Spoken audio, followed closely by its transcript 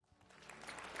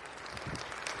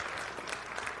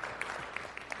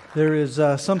There is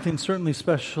something certainly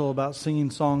special about singing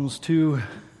songs to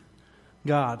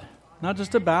God. Not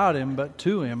just about Him, but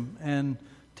to Him, and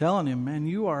telling Him, man,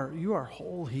 you are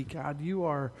holy, God. You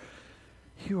are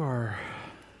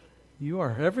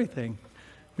everything.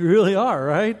 You really are,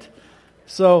 right?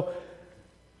 So,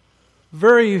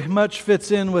 very much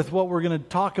fits in with what we're going to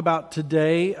talk about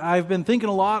today. I've been thinking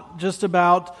a lot just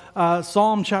about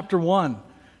Psalm chapter 1.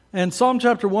 And Psalm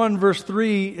chapter 1, verse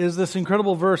 3 is this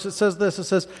incredible verse. It says this, it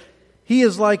says, "He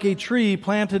is like a tree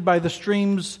planted by the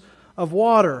streams of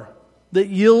water that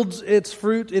yields its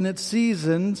fruit in its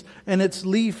seasons, and its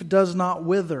leaf does not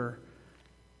wither.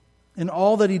 In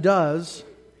all that he does,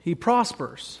 he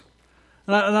prospers."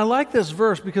 And I like this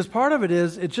verse because part of it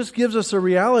is, it just gives us a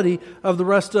reality of the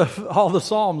rest of all the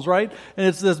Psalms, right? And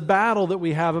it's this battle that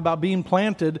we have about being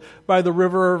planted by the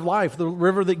river of life, the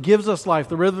river that gives us life,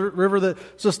 the river that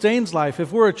sustains life.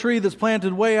 If we're a tree that's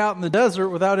planted way out in the desert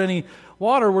without any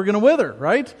water, we're going to wither,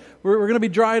 right? We're going to be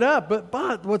dried up.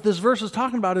 But what this verse is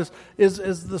talking about is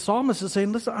the psalmist is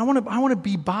saying, listen, I want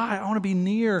to be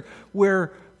near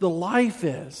where the life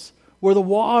is, where the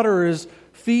water is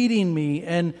feeding me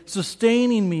and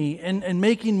sustaining me and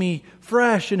making me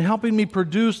fresh and helping me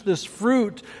produce this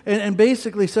fruit. And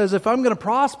basically says, if I'm going to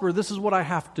prosper, this is what I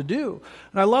have to do.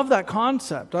 And I love that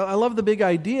concept. I love the big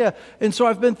idea. And so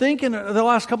I've been thinking the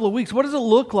last couple of weeks, what does it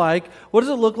look like? What does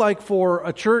it look like for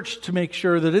a church to make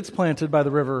sure that it's planted by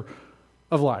the river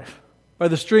of life, by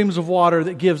the streams of water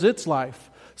that gives its life,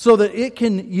 so that it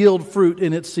can yield fruit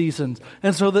in its seasons,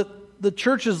 and so that the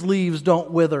church's leaves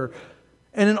don't wither,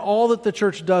 and in all that the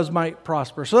church does might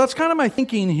prosper. So that's kind of my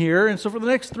thinking here. And so for the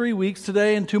next 3 weeks,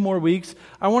 today and 2 more weeks,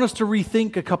 I want us to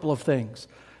rethink a couple of things.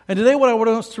 And today what I want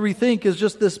us to rethink is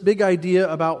just this big idea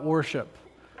about worship,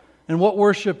 and what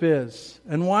worship is,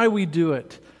 and why we do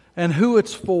it, and who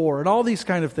it's for, and all these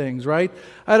kind of things, right?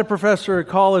 I had a professor at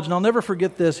college, and I'll never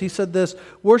forget this. He said this: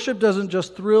 worship doesn't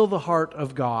just thrill the heart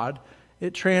of God,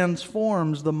 it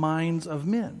transforms the minds of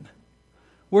men.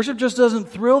 Worship just doesn't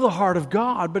thrill the heart of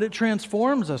God, but it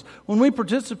transforms us. When we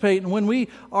participate and when we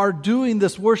are doing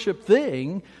this worship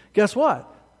thing, guess what?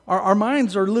 Our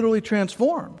minds are literally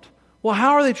transformed. Well,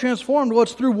 how are they transformed? Well,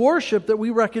 it's through worship that we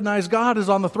recognize God is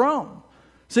on the throne.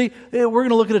 See, we're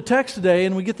going to look at a text today,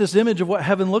 and we get this image of what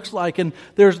heaven looks like, and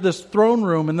there's this throne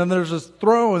room, and then there's this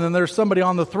throne, and then there's somebody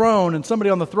on the throne, and somebody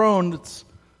on the throne, it's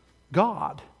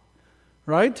God,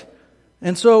 right?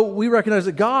 And so we recognize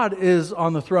that God is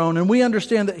on the throne, and we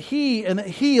understand that He and that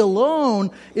He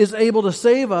alone is able to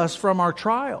save us from our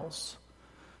trials.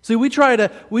 See, we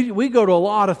go to a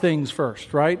lot of things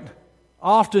first, right?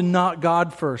 Often not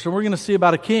God first. And we're going to see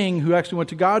about a king who actually went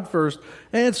to God first.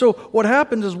 And so what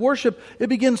happens is worship, it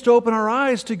begins to open our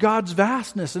eyes to God's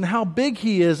vastness and how big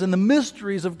He is, and the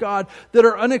mysteries of God that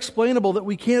are unexplainable, that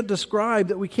we can't describe,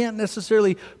 that we can't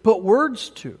necessarily put words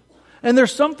to. And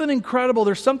there's something incredible,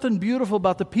 there's something beautiful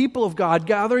about the people of God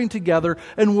gathering together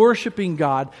and worshiping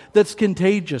God that's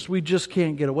contagious. We just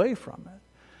can't get away from it.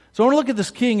 So I want to look at this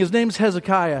king. His name's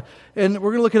Hezekiah. And we're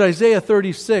going to look at Isaiah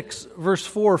 36, verse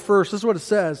 4 first. This is what it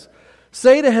says.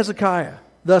 "Say to Hezekiah,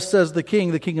 thus says the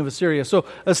king of Assyria." So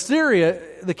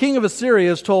the king of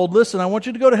Assyria is told, listen, I want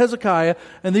you to go to Hezekiah,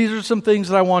 and these are some things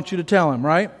that I want you to tell him,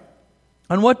 right?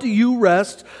 "On what do you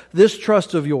rest this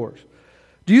trust of yours?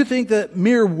 Do you think that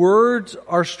mere words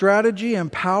are strategy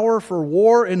and power for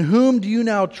war? In whom do you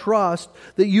now trust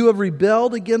that you have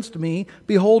rebelled against me?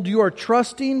 Behold, you are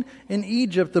trusting in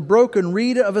Egypt, the broken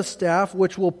reed of a staff,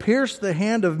 which will pierce the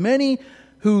hand of many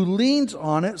who leans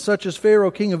on it, such as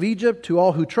Pharaoh, king of Egypt, to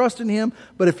all who trust in him.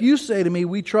 But if you say to me,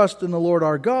 we trust in the Lord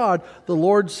our God, the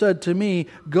Lord said to me,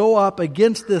 go up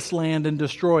against this land and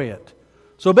destroy it."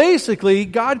 So basically,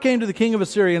 God came to the king of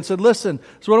Assyria and said, listen,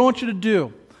 this is what I want you to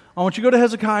do. I want you to go to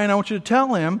Hezekiah, and I want you to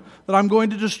tell him that I'm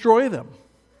going to destroy them.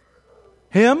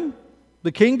 Him,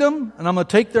 the kingdom, and I'm going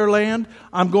to take their land.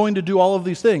 I'm going to do all of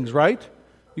these things, right?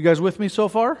 You guys with me so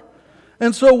far?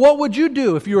 And so what would you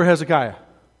do if you were Hezekiah?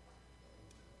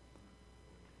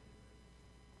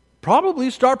 Probably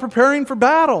start preparing for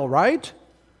battle, right?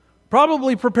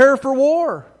 Probably prepare for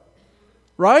war,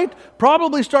 right?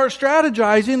 Probably start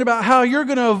strategizing about how you're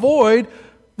going to avoid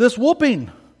this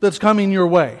whooping that's coming your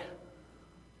way.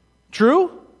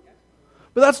 True?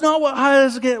 But that's not what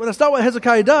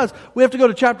Hezekiah does. We have to go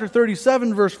to chapter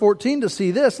 37, verse 14 to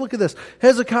see this. Look at this.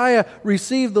 Hezekiah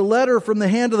received the letter from the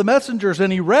hand of the messengers,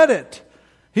 and he read it.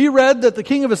 He read that the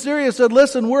king of Assyria said,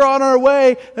 listen, we're on our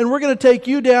way, and we're going to take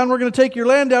you down. We're going to take your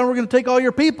land down. We're going to take all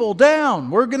your people down.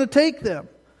 We're going to take them.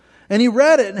 And he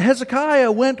read it, and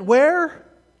Hezekiah went where?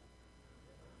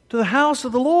 To the house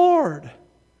of the Lord,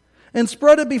 and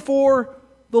spread it before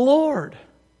the Lord.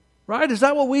 Right? Is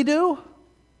that what we do?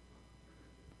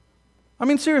 I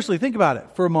mean, seriously, think about it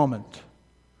for a moment.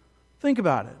 Think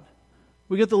about it.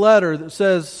 We get the letter that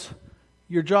says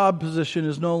your job position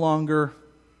is no longer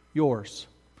yours.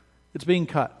 It's being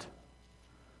cut.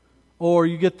 Or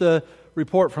you get the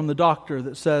report from the doctor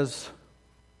that says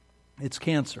it's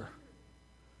cancer.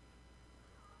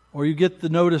 Or you get the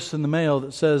notice in the mail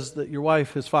that says that your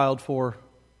wife has filed for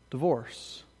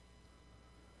divorce.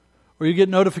 Or you get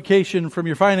notification from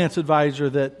your finance advisor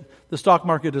that the stock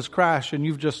market has crashed and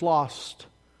you've just lost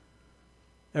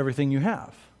everything you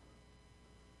have.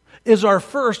 Is our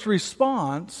first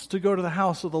response to go to the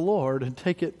house of the Lord and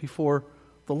take it before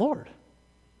the Lord?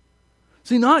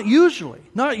 See, not usually.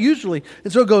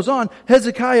 And so it goes on.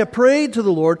 Hezekiah prayed to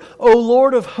the Lord. O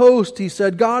Lord of hosts, he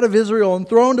said, God of Israel,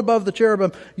 enthroned above the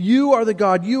cherubim, you are the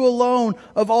God, you alone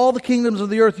of all the kingdoms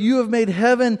of the earth. You have made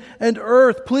heaven and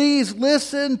earth. Please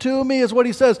listen to me, is what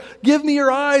he says. Give me your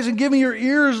eyes and give me your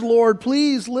ears, Lord.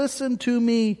 Please listen to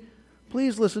me.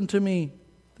 Please listen to me.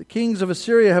 The kings of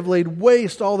Assyria have laid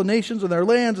waste all the nations and their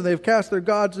lands, and they have cast their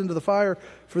gods into the fire,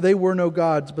 for they were no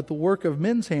gods, but the work of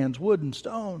men's hands, wood and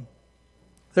stone.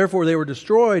 Therefore they were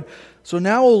destroyed. So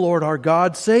now, O Lord our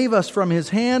God, save us from his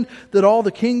hand, that all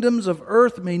the kingdoms of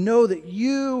earth may know that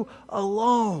you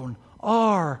alone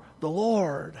are the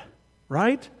Lord.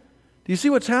 Right? Do you see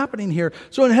what's happening here?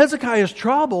 So in Hezekiah's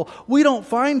trouble, we don't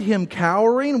find him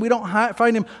cowering. We don't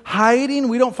find him hiding.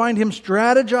 We don't find him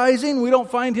strategizing. We don't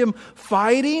find him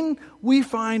fighting. We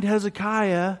find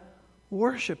Hezekiah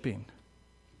worshiping.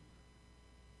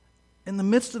 In the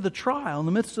midst of the trial, in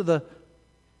the midst of the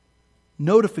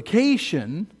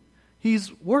notification,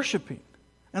 he's worshiping.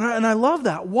 And I love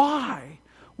that. Why?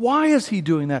 Why is he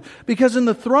doing that? Because in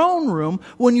the throne room,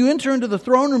 when you enter into the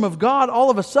throne room of God, all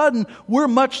of a sudden, we're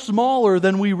much smaller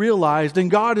than we realized,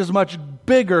 and God is much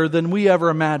bigger than we ever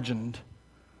imagined.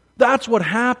 That's what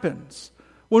happens.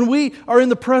 When we are in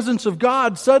the presence of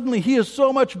God, suddenly He is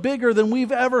so much bigger than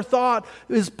we've ever thought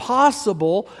is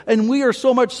possible, and we are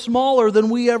so much smaller than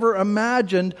we ever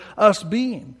imagined us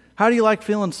being. How do you like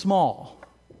feeling small?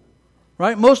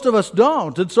 Right? Most of us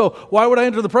don't. And so why would I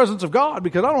enter the presence of God?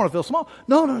 Because I don't want to feel small.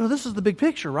 No. This is the big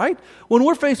picture, right? When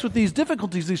we're faced with these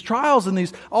difficulties, these trials,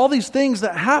 and all these things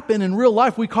that happen in real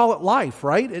life, we call it life,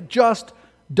 right? It just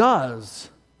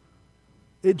does.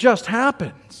 It just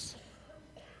happens.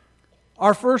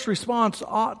 Our first response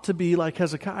ought to be like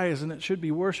Hezekiah's, and it should be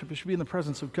worship. It should be in the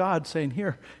presence of God saying,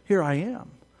 here I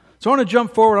am. So I want to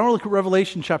jump forward. I want to look at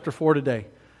Revelation chapter 4 today.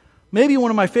 Maybe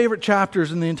one of my favorite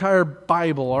chapters in the entire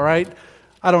Bible, all right?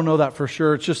 I don't know that for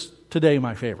sure. It's just today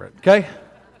my favorite, okay?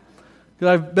 Because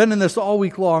I've been in this all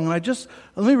week long, and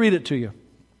let me read it to you.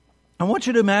 I want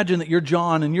you to imagine that you're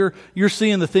John, and you're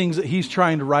seeing the things that he's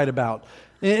trying to write about.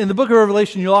 In the book of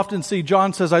Revelation, you'll often see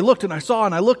John says, I looked and I saw,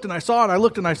 and I looked and I saw, and I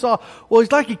looked and I saw. Well,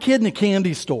 he's like a kid in a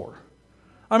candy store.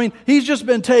 I mean, he's just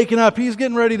been taken up. He's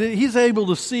getting ready he's able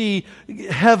to see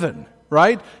heaven.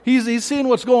 Right? He's seeing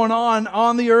what's going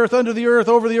on the earth, under the earth,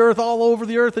 over the earth, all over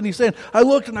the earth. And he's saying, I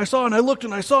looked and I saw and I looked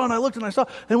and I saw and I looked and I saw.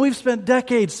 And we've spent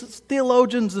decades,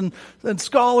 theologians and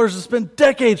scholars have spent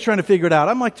decades trying to figure it out.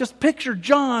 I'm like, just picture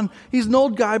John. He's an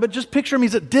old guy, but just picture him.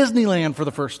 He's at Disneyland for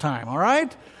the first time. All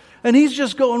right? And he's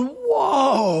just going,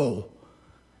 whoa.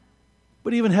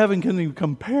 But even heaven can't even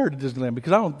compare to Disneyland,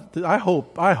 because I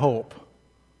hope. I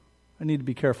need to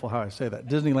be careful how I say that.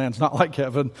 Disneyland's not like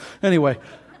heaven. Anyway.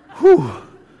 Whew.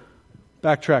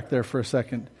 Backtrack there for a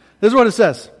second. This is what it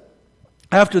says.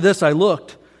 After this I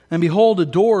looked, and behold, a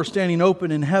door standing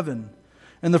open in heaven.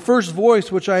 And the first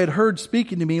voice which I had heard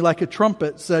speaking to me like a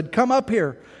trumpet said, Come up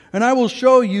here, and I will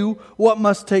show you what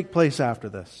must take place after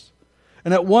this.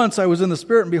 And at once I was in the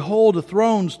Spirit, and behold, a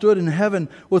throne stood in heaven,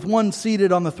 with one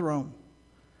seated on the throne.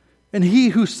 And he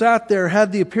who sat there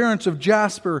had the appearance of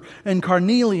jasper and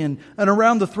carnelian, and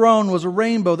around the throne was a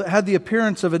rainbow that had the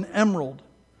appearance of an emerald.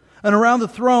 And around the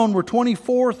throne were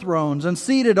 24 thrones, and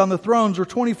seated on the thrones were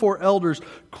 24 elders,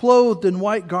 clothed in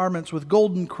white garments with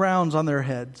golden crowns on their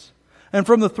heads. And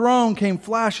from the throne came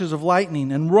flashes of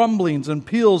lightning, and rumblings and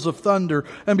peals of thunder.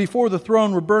 And before the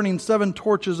throne were burning 7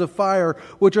 torches of fire,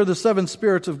 which are the 7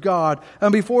 spirits of God.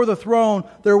 And before the throne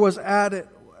there was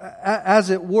as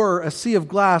it were a sea of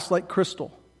glass like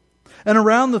crystal. And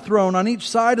around the throne, on each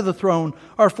side of the throne,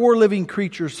 are 4 living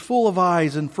creatures, full of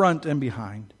eyes in front and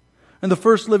behind. And the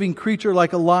first living creature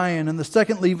like a lion, and the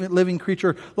second living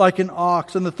creature like an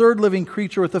ox, and the third living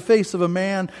creature with the face of a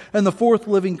man, and the fourth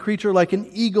living creature like an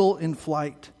eagle in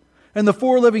flight. And the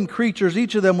 4 living creatures,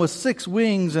 each of them with 6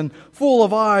 wings, and full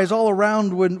of eyes all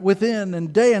around within,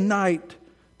 and day and night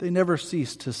they never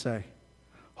cease to say,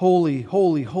 Holy,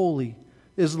 holy, holy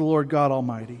is the Lord God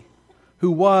Almighty,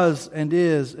 who was and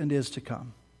is to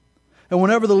come. And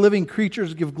whenever the living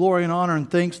creatures give glory and honor and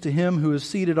thanks to Him who is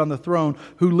seated on the throne,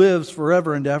 who lives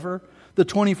forever and ever, the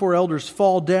 24 elders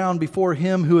fall down before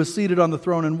Him who is seated on the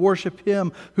throne and worship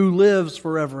Him who lives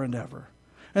forever and ever.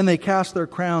 And they cast their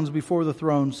crowns before the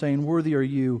throne, saying, Worthy are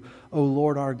you, O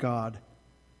Lord our God,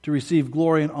 to receive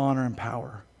glory and honor and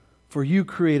power. For you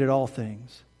created all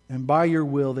things, and by your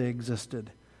will they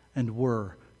existed and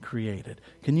were created.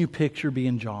 Can you picture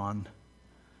being John?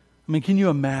 I mean, can you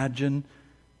imagine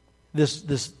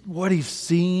this what he's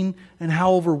seen and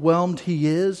how overwhelmed he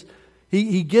is?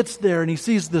 He gets there and he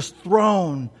sees this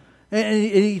throne, and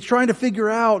he's trying to figure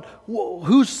out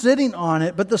who's sitting on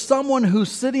it, but the someone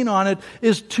who's sitting on it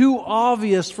is too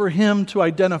obvious for him to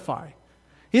identify.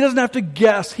 He doesn't have to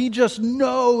guess. He just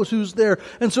knows who's there.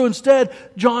 And so instead,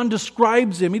 John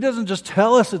describes Him. He doesn't just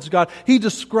tell us it's God. He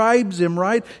describes Him,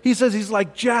 right? He says He's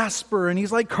like jasper and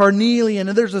He's like carnelian,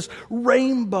 and there's this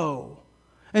rainbow.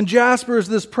 And jasper is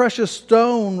this precious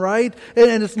stone, right?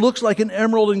 And it looks like an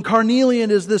emerald. And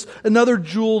carnelian is this another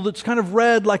jewel that's kind of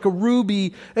red like a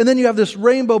ruby. And then you have this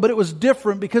rainbow, but it was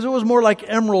different because it was more like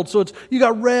emerald. So you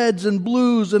got reds and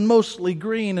blues and mostly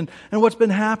green. And what's been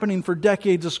happening for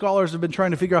decades, the scholars have been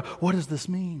trying to figure out, what does this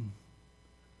mean?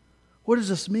 What does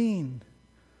this mean?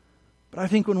 But I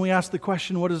think when we ask the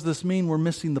question, what does this mean, we're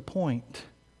missing the point.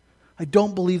 I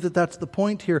don't believe that that's the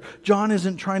point here. John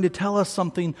isn't trying to tell us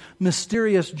something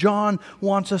mysterious. John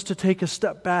wants us to take a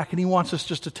step back, and he wants us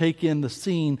just to take in the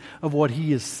scene of what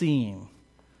he is seeing.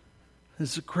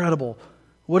 It's incredible.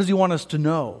 What does he want us to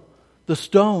know? The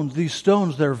stones, these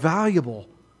stones, they're valuable.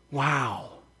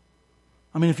 Wow.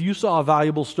 I mean, if you saw a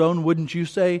valuable stone, wouldn't you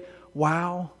say,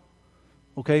 wow?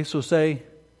 Okay, so say,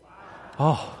 wow.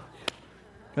 Oh,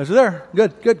 you guys are there.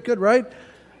 Good, right?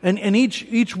 And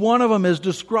each one of them is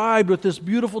described with this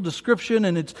beautiful description,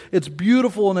 and it's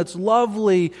beautiful and it's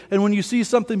lovely. And when you see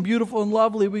something beautiful and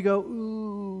lovely, we go,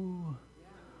 ooh.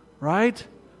 Right?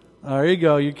 There you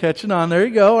go. You're catching on. There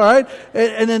you go. All right.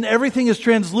 And then everything is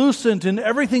translucent, and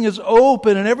everything is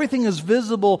open, and everything is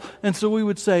visible. And so we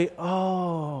would say,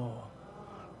 oh.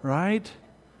 Right?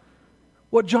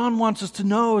 What John wants us to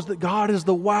know is that God is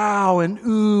the wow and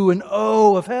ooh and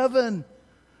oh of heaven.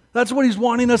 That's what He's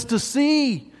wanting us to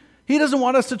see. He doesn't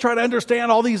want us to try to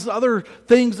understand all these other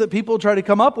things that people try to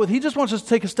come up with. He just wants us to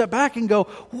take a step back and go,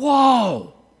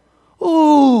 whoa,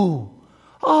 ooh,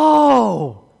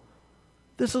 oh.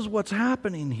 This is what's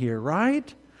happening here,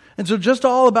 right? And so just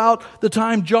all about the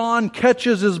time John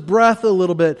catches his breath a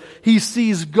little bit, he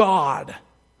sees God.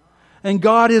 And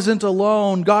God isn't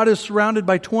alone. God is surrounded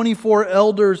by 24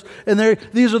 elders, and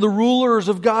these are the rulers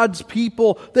of God's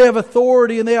people. They have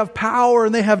authority, and they have power,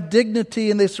 and they have dignity,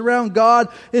 and they surround God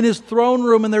in His throne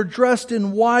room, and they're dressed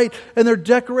in white, and they're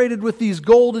decorated with these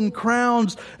golden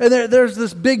crowns, and there's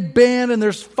this big band, and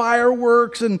there's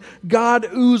fireworks, and God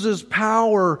oozes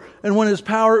power, and when His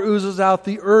power oozes out,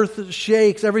 the earth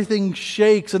shakes, everything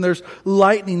shakes, and there's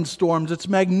lightning storms. It's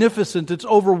magnificent. It's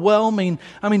overwhelming.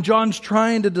 I mean, John's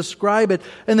trying to describe it.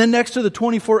 And then next to the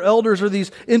 24 elders are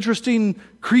these interesting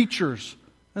creatures.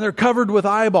 And they're covered with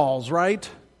eyeballs, right?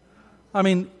 I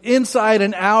mean, inside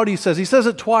and out, he says. He says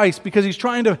it twice because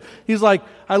he's like,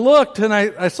 I looked and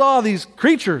I saw these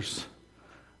creatures.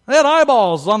 They had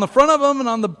eyeballs on the front of them and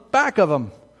on the back of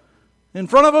them. In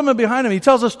front of them and behind them. He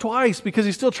tells us twice because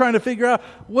he's still trying to figure out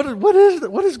what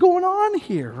is going on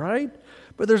here, right?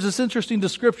 But there's this interesting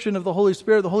description of the Holy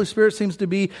Spirit. The Holy Spirit seems to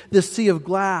be this sea of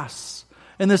glass.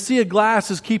 And the sea of glass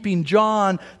is keeping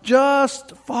John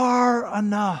just far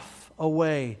enough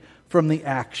away from the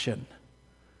action.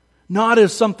 Not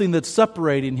as something that's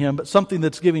separating him, but something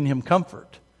that's giving him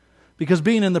comfort. Because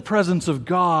being in the presence of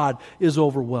God is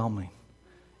overwhelming.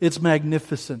 It's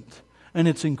magnificent and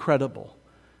it's incredible.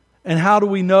 And how do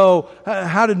we know,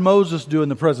 how did Moses do in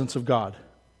the presence of God?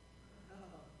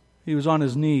 He was on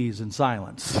his knees in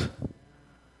silence.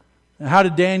 And how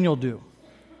did Daniel do?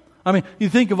 I mean, you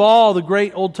think of all the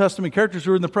great Old Testament characters who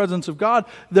were in the presence of God,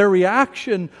 their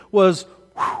reaction was,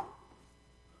 whew.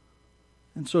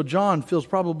 And so John feels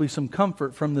probably some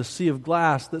comfort from the sea of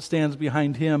glass that stands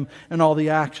behind him and all the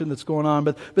action that's going on.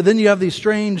 But then you have these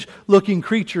strange looking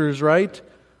creatures, right?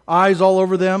 Eyes all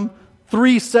over them.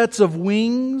 3 sets of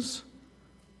wings.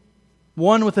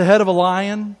 One with the head of a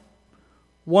lion.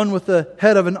 One with the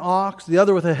head of an ox. The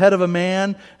other with the head of a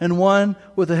man. And one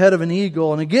with the head of an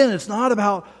eagle. And again, it's not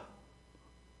about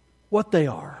what they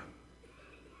are.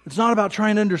 It's not about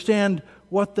trying to understand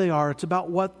what they are. It's about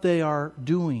what they are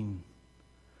doing.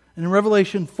 And in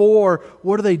Revelation 4,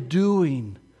 what are they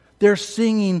doing? They're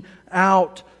singing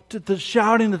out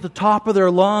shouting at the top of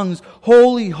their lungs,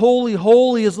 "Holy, holy,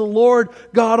 holy is the Lord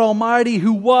God Almighty,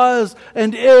 who was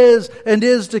and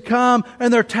is to come."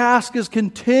 And their task is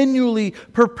continually,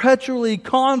 perpetually,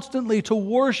 constantly to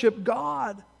worship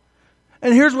God.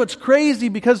 And here's what's crazy,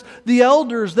 because the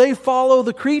elders, they follow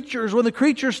the creatures. When the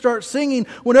creatures start singing,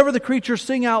 whenever the creatures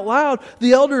sing out loud,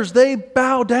 the elders, they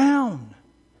bow down.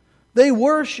 They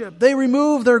worship. They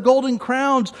remove their golden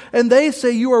crowns, and they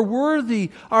say, "You are worthy,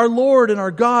 our Lord and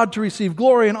our God, to receive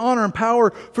glory and honor and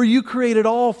power, for you created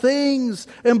all things,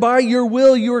 and by your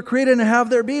will you were created and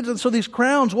have their beings." And so these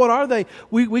crowns, what are they?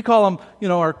 We call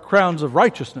them, our crowns of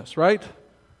righteousness, right?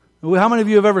 How many of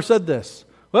you have ever said this?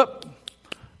 Well,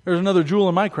 there's another jewel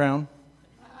in my crown.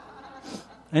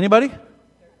 Anybody?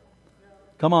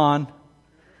 Come on.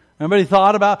 Anybody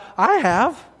thought about, I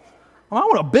have. I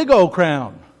want a big O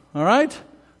crown. All right?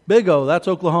 Big O. That's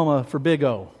Oklahoma for Big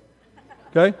O.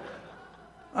 Okay?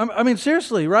 I mean,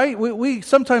 seriously, right? We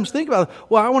sometimes think about,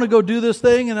 well, I want to go do this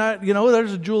thing, and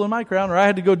there's a jewel in my crown, or I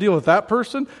had to go deal with that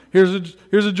person. Here's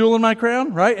a jewel in my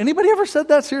crown, right? Anybody ever said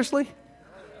that seriously?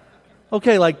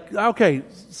 Okay,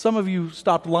 some of you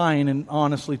stopped lying and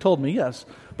honestly told me yes.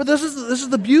 But this is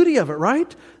the beauty of it,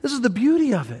 right? This is the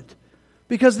beauty of it.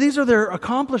 Because these are their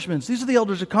accomplishments. These are the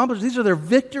elders' accomplishments. These are their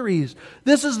victories.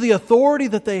 This is the authority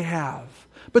that they have.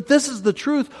 But this is the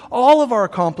truth. All of our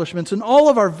accomplishments and all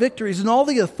of our victories and all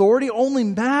the authority only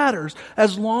matters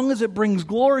as long as it brings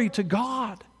glory to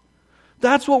God.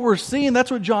 That's what we're seeing.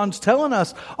 That's what John's telling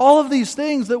us. All of these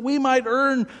things that we might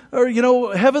earn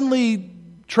heavenly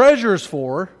treasures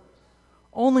for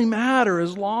only matter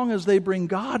as long as they bring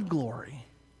God glory,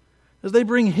 as they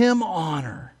bring Him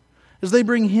honor, as they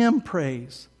bring Him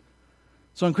praise.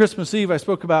 So on Christmas Eve, I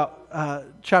spoke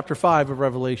about chapter 5 of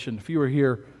Revelation, if you were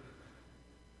here.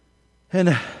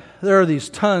 And there are these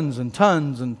tons and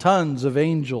tons and tons of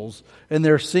angels, and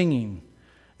they're singing.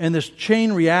 And this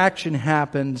chain reaction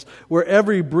happens where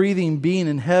every breathing being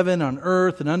in heaven, on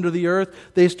earth, and under the earth,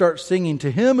 they start singing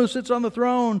to Him who sits on the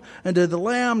throne and to the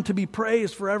Lamb to be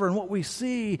praised forever. And what we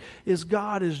see is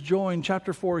God is joined.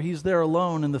 Chapter 4, He's there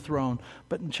alone in the throne.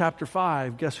 But in chapter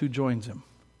 5, guess who joins Him?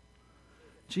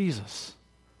 Jesus,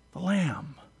 the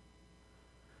Lamb.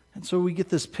 And so we get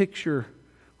this picture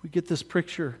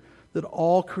that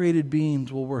all created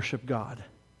beings will worship God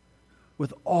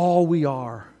with all we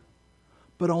are,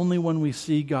 but only when we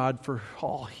see God for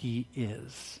all He is.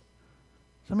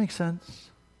 Does that make sense?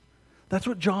 That's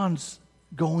what John's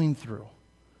going through.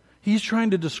 He's trying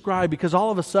to describe, because all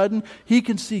of a sudden he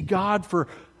can see God for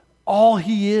all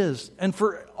He is, and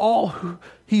for all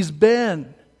He's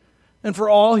been, and for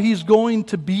all He's going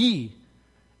to be.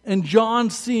 And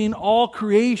John's seeing all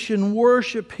creation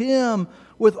worship Him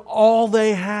with all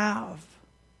they have.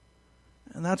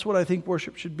 And that's what I think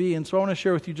worship should be. And so I want to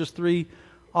share with you just 3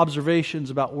 observations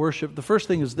about worship. The first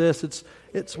thing is this.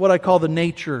 It's what I call the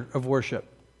nature of worship.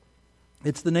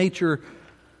 It's the nature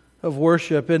of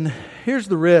worship. And here's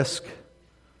the risk.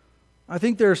 I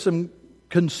think there are some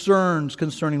concerns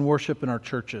concerning worship in our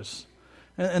churches.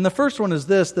 And the first one is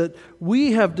this, that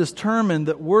we have determined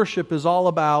that worship is all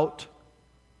about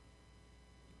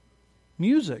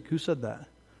music. Who said that?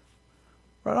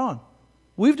 Right on.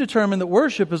 We've determined that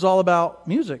worship is all about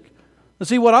music. And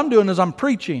see, what I'm doing is I'm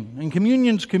preaching, and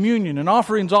communion's communion, and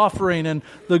offering's offering, and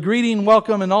the greeting,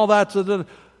 welcome, and all that.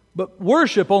 But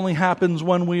worship only happens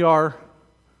when we are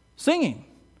singing.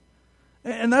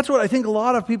 And that's what I think a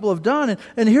lot of people have done.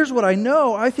 And here's what I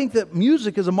know. I think that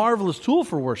music is a marvelous tool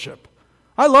for worship.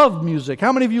 I love music.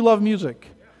 How many of you love music?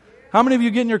 How many of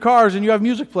you get in your cars and you have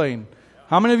music playing?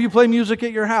 How many of you play music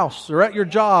at your house or at your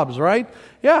jobs, right?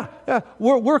 Yeah.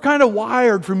 We're kind of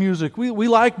wired for music. We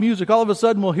like music. All of a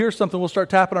sudden we'll hear something, we'll start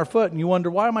tapping our foot, and you wonder,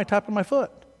 why am I tapping my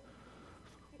foot?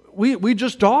 We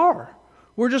just are.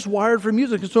 We're just wired for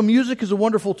music. And so music is a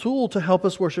wonderful tool to help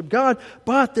us worship God,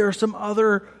 but there are some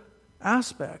other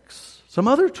aspects, some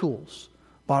other tools.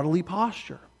 Bodily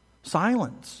posture,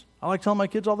 silence. I like telling my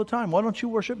kids all the time, why don't you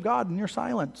worship God in your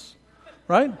silence?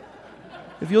 Right?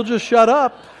 If you'll just shut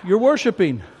up, you're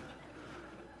worshiping.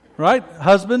 Right?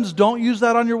 Husbands, don't use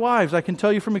that on your wives. I can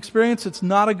tell you from experience, it's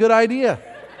not a good idea.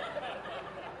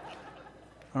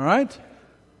 All right?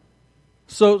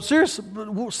 So, seriously,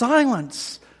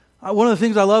 silence. One of the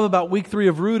things I love about week 3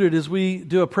 of Rooted is we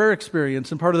do a prayer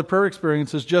experience, and part of the prayer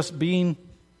experience is just being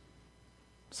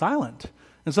silent.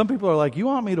 And some people are like, you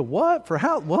want me to what? For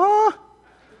how? What?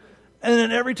 And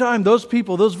then every time those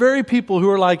people, those very people who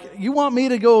are like, you want me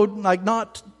to go like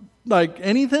not like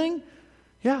anything?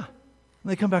 Yeah.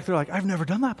 And they come back, they're like, I've never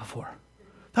done that before.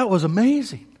 That was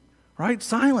amazing. right?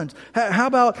 Silence. How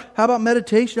about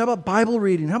meditation? How about Bible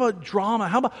reading? How about drama?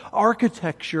 How about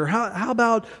architecture? How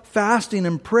about fasting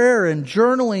and prayer and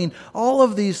journaling? All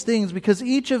of these things, because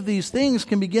each of these things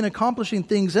can begin accomplishing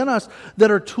things in us that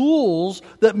are tools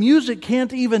that music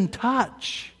can't even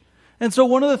touch. And so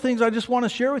one of the things I just want to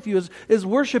share with you is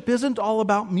worship isn't all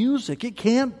about music. It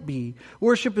can't be.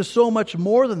 Worship is so much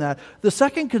more than that. The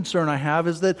second concern I have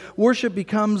is that worship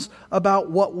becomes about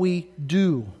what we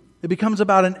do. It becomes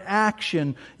about an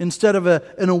action instead of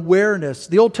an awareness.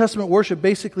 The Old Testament worship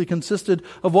basically consisted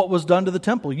of what was done to the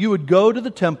temple. You would go to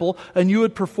the temple and you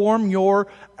would perform your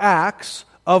acts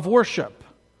of worship.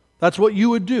 That's what you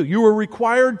would do. You were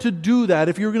required to do that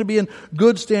if you were going to be in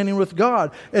good standing with God.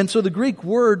 And so the Greek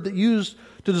word that used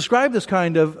to describe this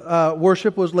kind of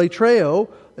worship was latreo.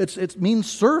 It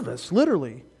means service,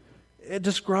 literally. It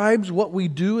describes what we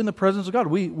do in the presence of God.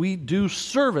 We do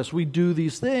service. We do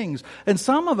these things. And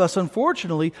some of us,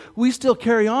 unfortunately, we still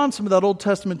carry on some of that Old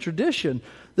Testament tradition.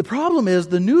 The problem is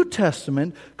the New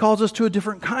Testament calls us to a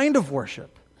different kind of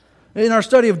worship. In our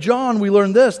study of John, we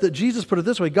learned this, that Jesus put it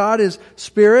this way: God is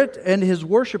spirit, and His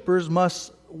worshipers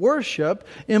must worship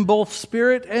in both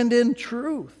spirit and in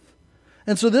truth.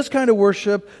 And so this kind of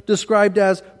worship, described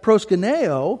as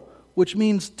proskuneo, which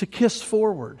means to kiss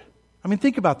forward. I mean,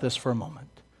 think about this for a moment.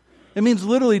 It means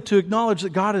literally to acknowledge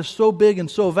that God is so big and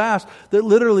so vast that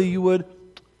literally you would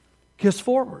kiss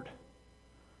forward.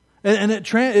 And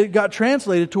it got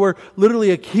translated to where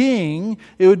literally a king,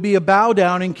 it would be a bow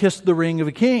down and kiss the ring of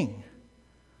a king.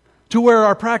 To where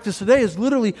our practice today is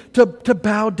literally to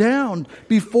bow down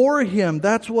before Him.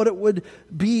 That's what it would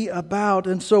be about.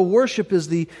 And so worship is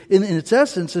in its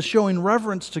essence, is showing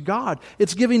reverence to God.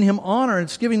 It's giving Him honor.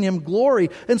 It's giving Him glory.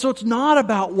 And so it's not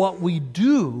about what we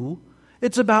do.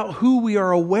 It's about who we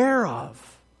are aware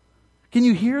of. Can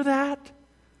you hear that?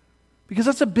 Because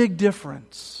that's a big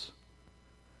difference.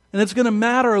 And it's going to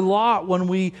matter a lot when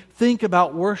we think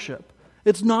about worship.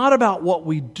 It's not about what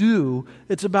we do.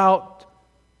 It's about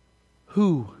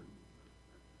who.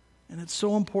 And it's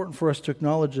so important for us to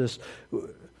acknowledge this.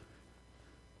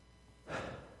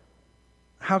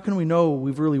 How can we know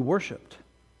we've really worshiped?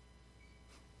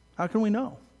 How can we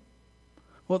know?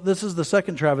 Well, this is the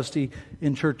second travesty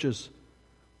in churches.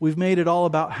 We've made it all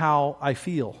about how I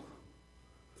feel.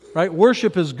 Right?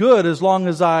 Worship is good as long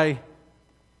as I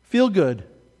feel good.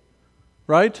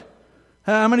 Right?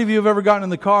 How many of you have ever gotten in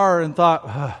the car and thought,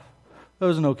 that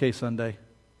was an okay Sunday?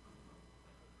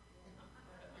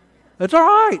 It's all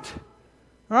right.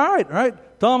 All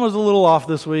right. Tom was a little off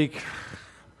this week.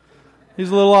 He's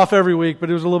a little off every week, but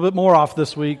he was a little bit more off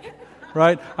this week.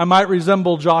 Right? I might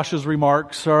resemble Josh's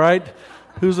remarks. All right?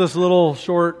 Who's this little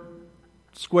short,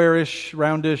 squarish,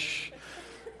 roundish,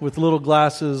 with little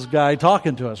glasses guy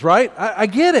talking to us? Right? I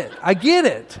get it.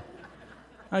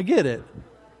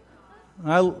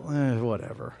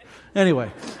 Whatever.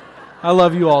 Anyway, I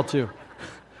love you all too.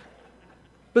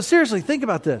 But seriously, think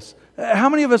about this. How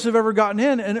many of us have ever gotten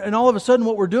in and all of a sudden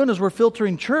what we're doing is we're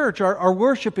filtering church, our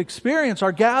worship experience,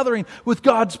 our gathering with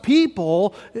God's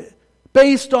people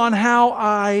based on how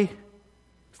I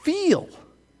feel.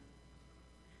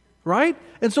 Right?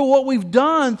 And so what we've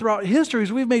done throughout history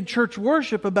is we've made church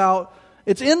worship about,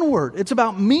 it's inward. It's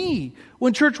about me.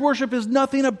 When church worship is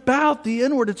nothing about the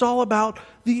inward. It's all about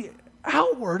the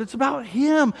outward. It's about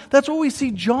Him. That's what we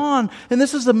see John. And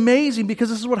this is amazing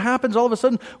because this is what happens. All of a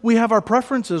sudden we have our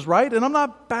preferences, right? And I'm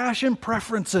not bashing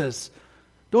preferences.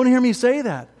 Don't hear me say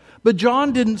that. But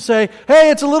John didn't say,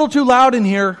 hey, it's a little too loud in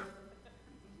here.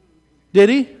 Did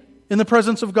he? In the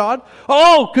presence of God?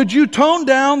 Oh, could you tone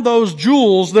down those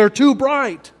jewels? They're too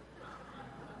bright.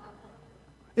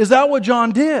 Is that what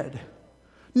John did?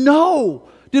 No.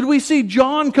 Did we see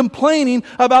John complaining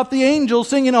about the angels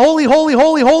singing, holy, holy,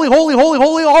 holy, holy, holy, holy,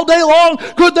 holy, all day long?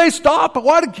 Could they stop?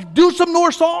 Why did you do some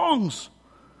more songs?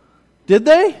 Did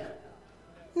they?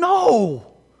 No.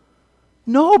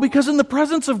 No, because in the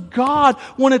presence of God,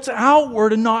 when it's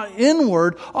outward and not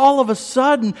inward, all of a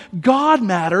sudden, God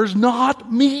matters,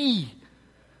 not me.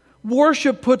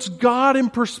 Worship puts God in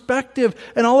perspective,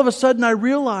 and all of a sudden I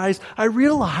realize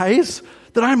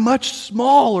that I'm much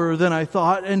smaller than I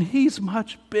thought, and He's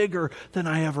much bigger than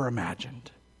I ever imagined.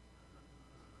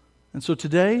 And so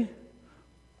today,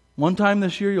 one time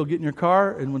this year, you'll get in your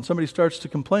car, and when somebody starts to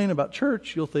complain about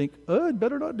church, you'll think, oh, I'd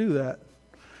better not do that.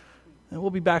 And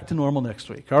we'll be back to normal next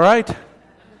week, all right?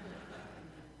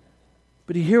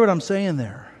 But you hear what I'm saying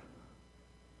there?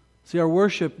 See, our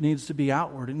worship needs to be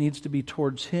outward. It needs to be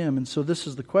towards Him. And so this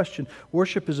is the question.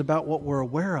 Worship is about what we're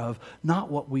aware of,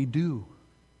 not what we do.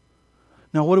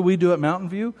 Now, what do we do at Mountain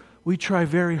View? We try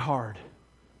very hard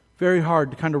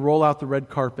to kind of roll out the red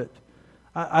carpet.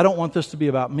 I don't want this to be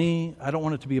about me. I don't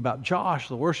want it to be about Josh,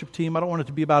 the worship team. I don't want it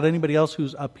to be about anybody else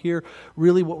who's up here.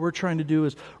 Really, what we're trying to do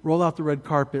is roll out the red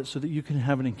carpet so that you can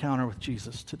have an encounter with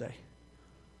Jesus today.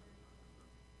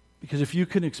 Because if you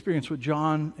can experience what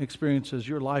John experiences,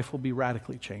 your life will be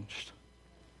radically changed.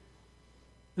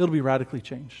 It'll be radically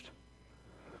changed.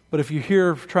 But if you're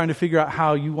here trying to figure out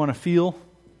how you want to feel,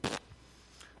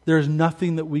 there's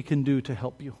nothing that we can do to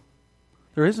help you.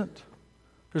 There isn't.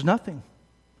 There's nothing.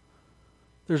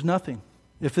 There's nothing.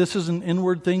 If this is an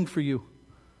inward thing for you,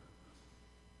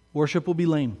 worship will be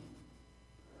lame.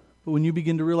 But when you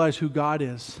begin to realize who God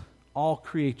is, all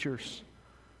creatures,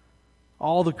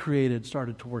 all the created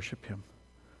started to worship Him.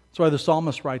 That's why the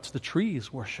psalmist writes, the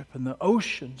trees worship, and the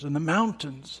oceans and the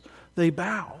mountains, they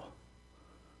bow.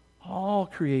 All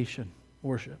creation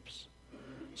worships.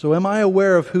 So am I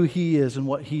aware of who He is and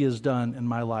what He has done in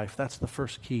my life? That's the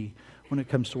first key when it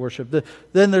comes to worship.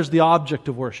 Then there's the object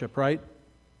of worship, right?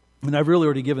 And I've really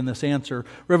already given this answer.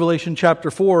 Revelation chapter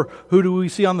 4, who do we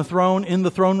see on the throne in the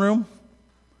throne room?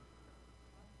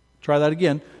 Try that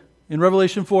again. In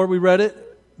Revelation 4, we read it.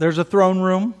 There's a throne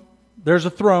room. There's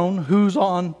a throne. Who's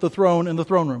on the throne in the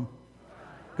throne room?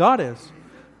 God is.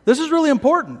 This is really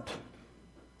important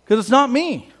because it's not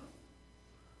me.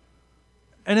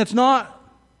 And it's not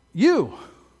you.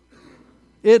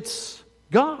 It's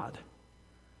God.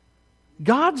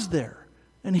 God's there.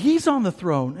 And He's on the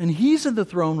throne, and He's in the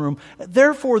throne room.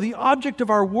 Therefore, the object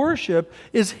of our worship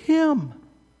is Him,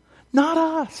 not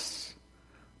us,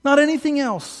 not anything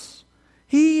else.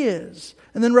 He is.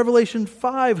 And then Revelation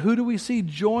 5, who do we see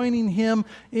joining Him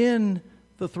in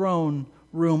the throne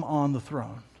room on the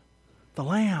throne? The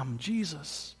Lamb,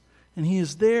 Jesus. And He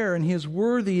is there, and He is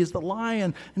worthy. He is the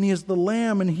Lion, and He is the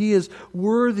Lamb, and He is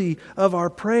worthy of our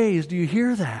praise. Do you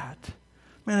hear that?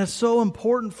 Man, it's so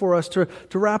important for us to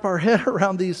wrap our head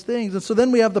around these things. And so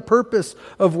then we have the purpose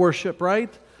of worship,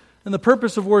 right? And the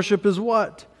purpose of worship is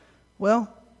what?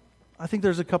 Well, I think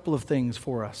there's a couple of things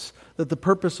for us that the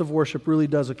purpose of worship really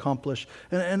does accomplish.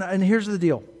 And here's the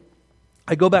deal.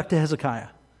 I go back to Hezekiah.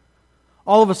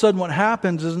 All of a sudden what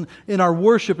happens is in our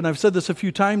worship, and I've said this a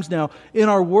few times now, in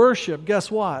our worship, guess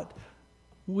what?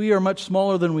 We are much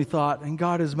smaller than we thought, and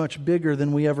God is much bigger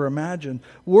than we ever imagined.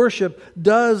 Worship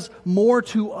does more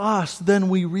to us than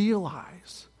we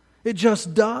realize. It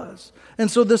just does. And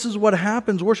so this is what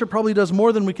happens. Worship probably does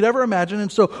more than we could ever imagine.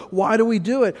 And so why do we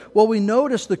do it? Well, we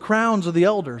notice the crowns of the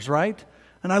elders, right?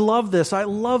 And I love this. I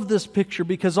love this picture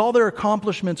because all their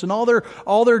accomplishments and all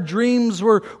their dreams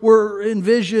were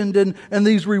envisioned and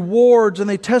these rewards, and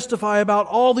they testify about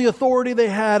all the authority they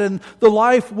had and the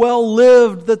life well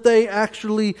lived that they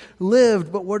actually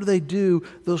lived. But what do?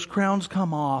 Those crowns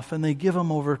come off and they give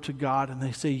them over to God, and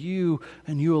they say, you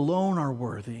and you alone are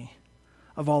worthy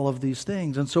of all of these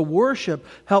things. And so worship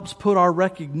helps put our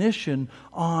recognition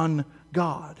on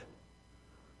God.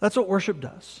 That's what worship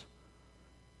does.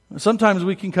 Sometimes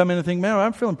we can come in and think, man,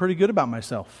 I'm feeling pretty good about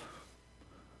myself.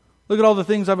 Look at all the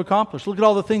things I've accomplished. Look at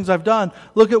all the things I've done.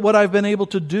 Look at what I've been able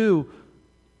to do.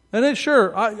 And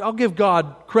I'll give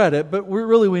God credit, but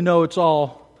we know it's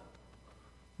all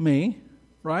me,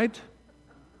 right?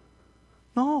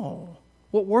 No.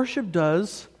 What worship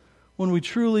does when we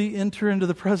truly enter into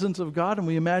the presence of God and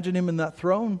we imagine Him in that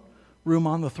throne room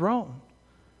on the throne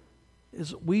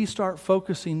is we start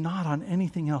focusing not on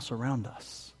anything else around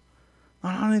us.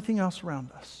 Not on anything else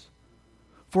around us.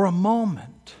 For a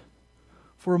moment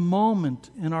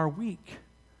in our week,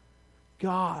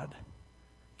 God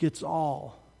gets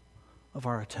all of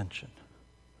our attention.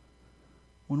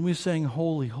 When we sang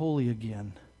Holy, Holy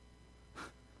again,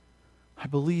 I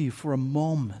believe for a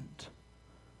moment,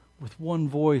 with one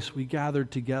voice we gathered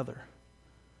together,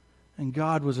 and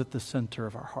God was at the center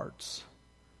of our hearts.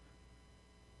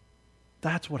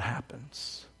 That's what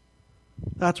happens.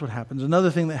 That's what happens.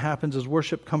 Another thing that happens is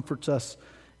worship comforts us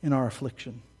in our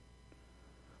affliction.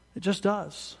 It just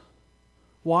does.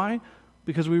 Why?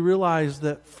 Because we realize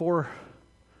that for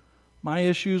my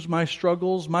issues, my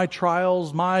struggles, my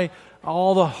trials,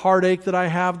 all the heartache that I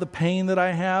have, the pain that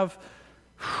I have,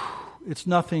 it's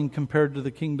nothing compared to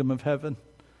the kingdom of heaven.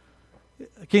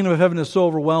 The kingdom of heaven is so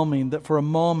overwhelming that for a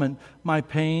moment my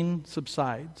pain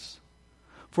subsides.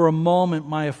 For a moment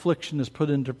my affliction is put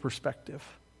into perspective.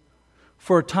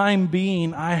 For a time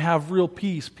being, I have real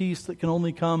peace that can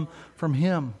only come from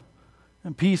Him.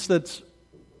 And peace that's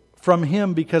from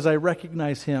Him because I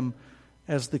recognize Him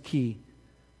as the key.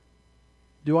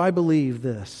 Do I believe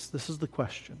this? This is the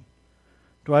question.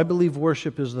 Do I believe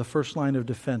worship is the first line of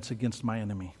defense against my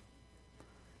enemy?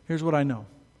 Here's what I know.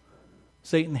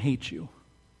 Satan hates you.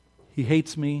 He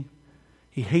hates me.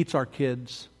 He hates our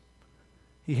kids.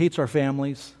 He hates our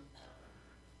families.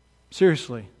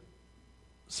 Seriously,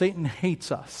 Satan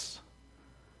hates us.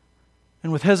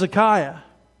 And with Hezekiah,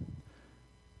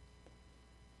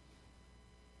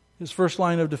 his first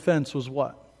line of defense was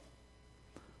what?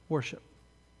 Worship.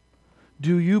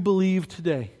 Do you believe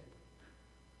today?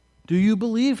 Do you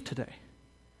believe today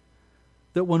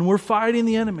that when we're fighting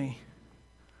the enemy,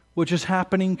 which is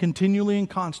happening continually and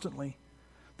constantly,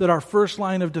 that our first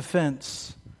line of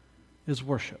defense is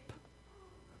worship?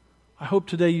 I hope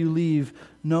today you leave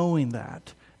knowing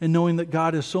that, and knowing that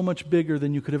God is so much bigger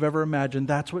than you could have ever imagined.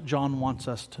 That's what John wants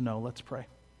us to know. Let's pray.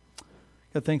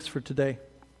 God, thanks for today.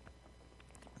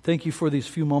 Thank you for these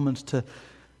few moments to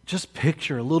just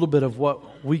picture a little bit of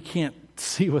what we can't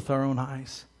see with our own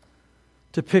eyes,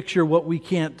 to picture what we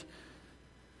can't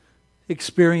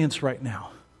experience right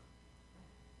now.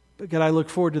 But God, I look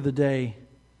forward to the day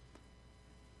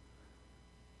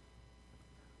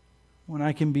when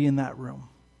I can be in that room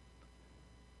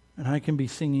and I can be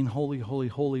singing, "Holy, holy,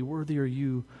 holy, worthy are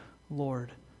you,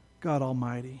 Lord, God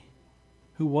Almighty,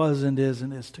 who was and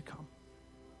is to come."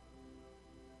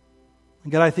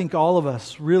 And God, I think all of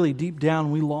us, really deep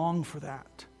down, we long for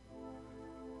that.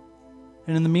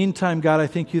 And in the meantime, God, I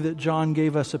thank you that John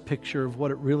gave us a picture of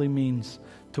what it really means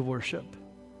to worship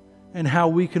and how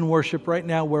we can worship right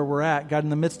now where we're at. God, in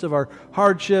the midst of our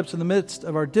hardships, in the midst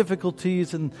of our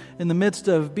difficulties, and in the midst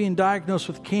of being diagnosed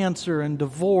with cancer and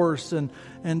divorce and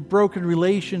broken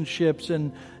relationships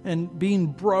and being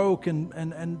broke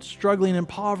and struggling in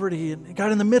poverty. And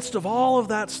God, in the midst of all of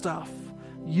that stuff,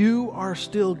 you are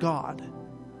still God.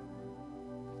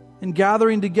 And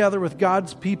gathering together with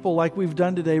God's people like we've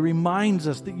done today reminds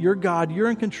us that you're God, you're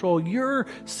in control, you're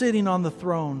sitting on the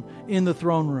throne, in the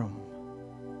throne room.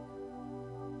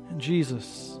 And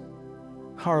Jesus,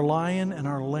 our lion and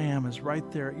our lamb, is right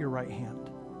there at your right hand.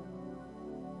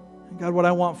 And God, what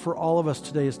I want for all of us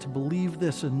today is to believe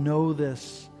this and know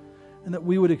this, and that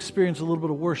we would experience a little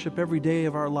bit of worship every day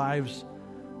of our lives,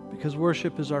 because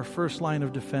worship is our first line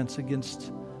of defense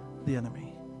against the enemy.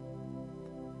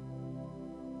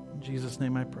 In Jesus'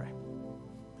 name I pray.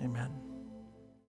 Amen.